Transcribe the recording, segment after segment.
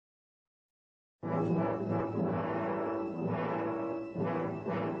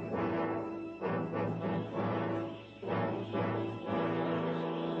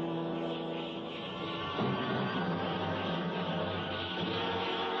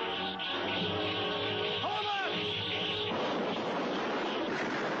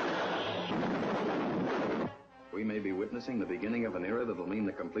We may be witnessing the beginning of an era that will mean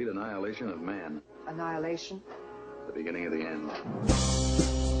the complete annihilation of man. Annihilation? The beginning of the end.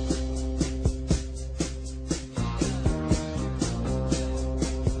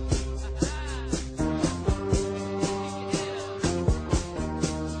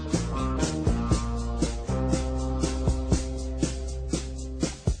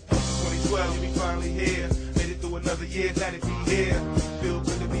 Another year, glad to be here. Feel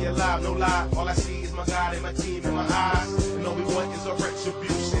good to be alive, no lie. All I see is my God and my team in my eyes. And all we want is our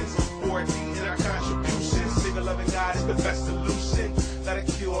retributions. 4D in our contributions. Single loving God is the best solution. That'll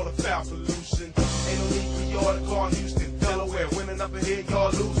kill all the foul pollution. Ain't no need for y'all to call Houston. Delaware, winning up ahead,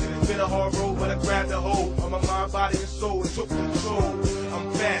 y'all losing. It's been a hard road, but I grabbed a hold on my mind, body, and soul and took control.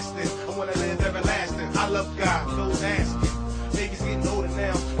 I'm fasting, I wanna live everlasting. I love God, those asking. Baby's getting older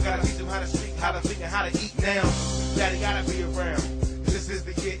now. Gotta teach them how to speak, how to think, and how to eat now. Daddy gotta be around. This is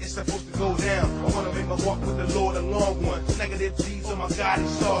the year it's supposed to go down. I wanna make my walk with the Lord a long one. Negative deeds, oh my God,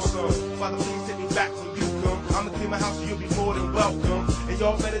 He's awesome. Father, please take me back when you come. I'ma clean my house so you'll be more than welcome. And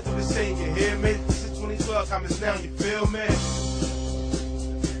y'all better do the same, you hear me? This is 2012, time is now, you feel me?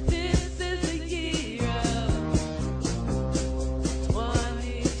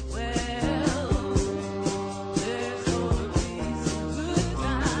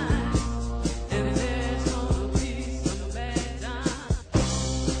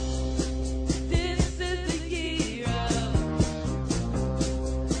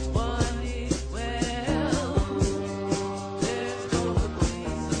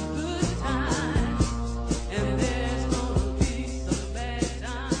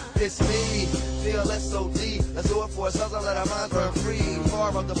 It's me, feel S.O.D. Let's do it for ourselves and let our minds burn free.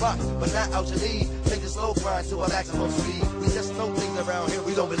 Far from the box, but not out your lead. Take the slow grind to a maximum speed. We just know things around here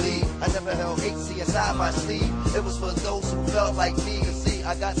we don't believe. I never held HC inside my sleeve. It was for those who felt like me. And see,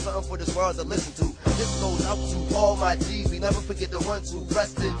 I got something for this world to listen to. This goes out to all my G's. We never forget the ones who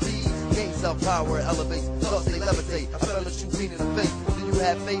rest in peace. Gain self-power, elevate, thoughts they levitate. I found the true meaning of faith. Do you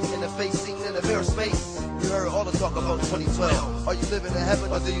have faith in the face seen in the mirror space? You heard all the talk about 2012. Are you living in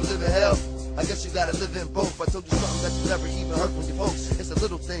heaven or do you live in hell? I guess you gotta live in both. I told you something that you never even heard from your folks. It's the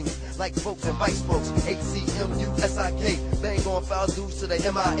little things, like folks and vice folks. HCMUSIK, bang on foul dudes to the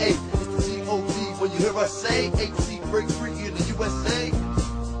MIA. It's the G.O.D. when you hear us say HC break free in the USA.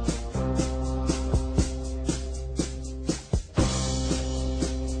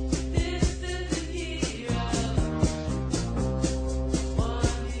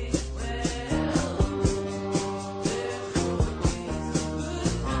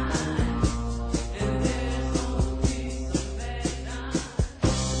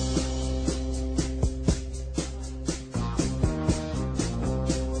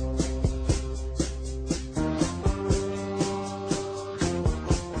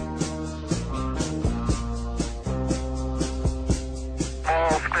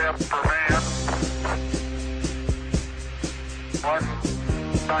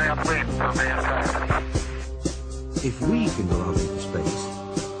 If we can go out into space,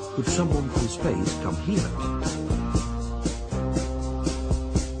 could someone from space come here?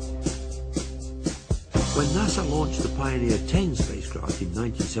 When NASA launched the Pioneer 10 spacecraft in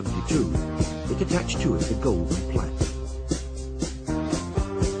 1972, it attached to it a golden plaque.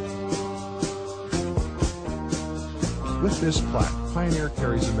 With this plaque, Pioneer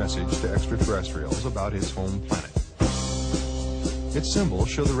carries a message to extraterrestrials about its home planet. Its symbols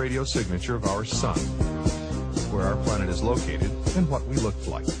show the radio signature of our sun, where our planet is located, and what we look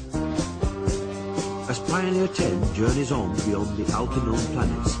like. As Pioneer 10 journeys on beyond the outer known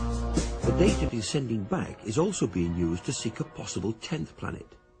planets, the data it is sending back is also being used to seek a possible 10th planet.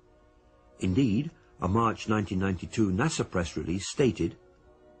 Indeed, a March 1992 NASA press release stated,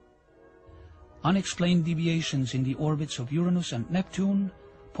 "Unexplained deviations in the orbits of Uranus and Neptune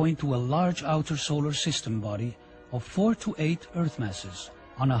point to a large outer solar system body of 4 to 8 Earth masses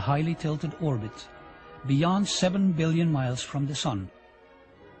on a highly tilted orbit, beyond 7 billion miles from the Sun.